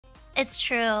It's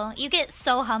true. You get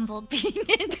so humbled being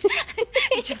in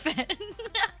Japan.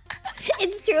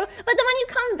 It's true. But then when you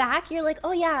come back, you're like,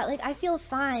 oh yeah, like I feel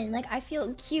fine. Like I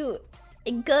feel cute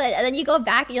and good. And then you go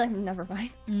back and you're like, never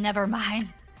mind. Never mind.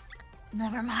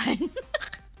 Never mind.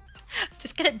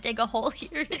 Just gonna dig a hole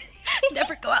here.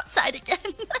 Never go outside again.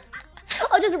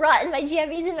 I'll just rot in my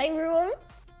jammies in my room.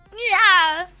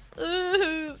 Yeah.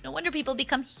 Ooh, no wonder people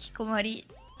become hikikomori.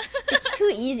 It's too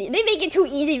easy. They make it too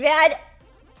easy, man.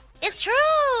 It's true.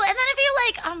 And then I feel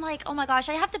like, I'm like, oh my gosh,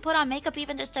 I have to put on makeup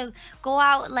even just to go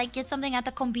out, like get something at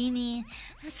the konbini.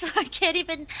 So I can't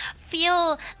even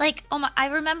feel like, oh my, I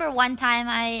remember one time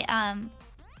I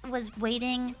was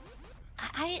waiting.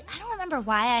 I don't remember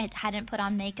why I hadn't put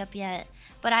on makeup yet,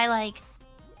 but I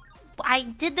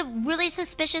did the really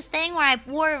suspicious thing where I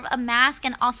wore a mask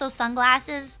and also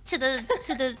sunglasses to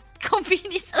the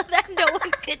konbini so that no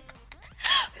one could.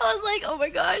 I was like, oh my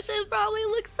gosh, I probably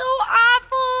look so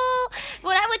awful.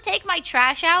 When I would take my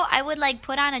trash out, I would like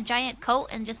put on a giant coat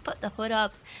and just put the hood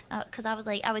up, because I was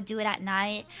like, I would do it at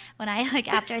night when I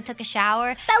after I took a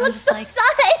shower. That looks so like,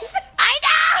 sus. I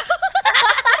know.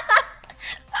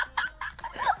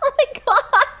 Oh my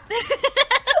god.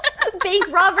 Bank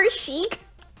robber chic.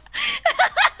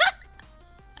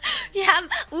 Yeah.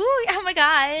 Ooh. Oh my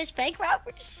gosh. Bank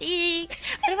robber chic.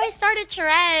 What if I start a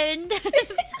trend?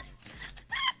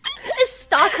 A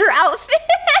stalker outfit.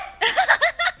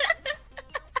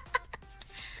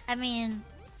 I mean,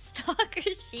 stalker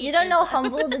chic. You don't know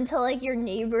humbled until like your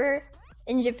neighbor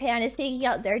in Japan is taking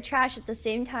out their trash at the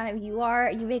same time you are.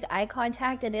 You make eye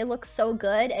contact and they look so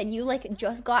good, and you like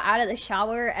just got out of the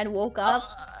shower and woke up.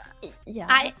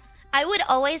 Yeah. I would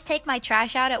always take my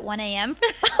trash out at 1 AM so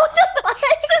that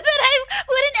I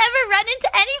wouldn't ever run into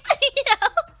anybody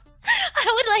else.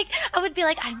 I would be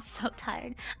like, I'm so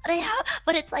tired,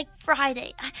 but it's like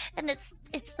Friday, and it's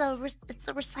the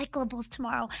recyclables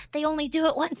tomorrow. They only do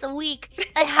it once a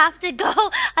week. I have to go.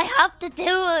 I have to do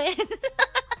it.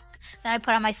 Then I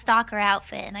put on my stalker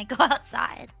outfit and I go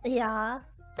outside. Yeah.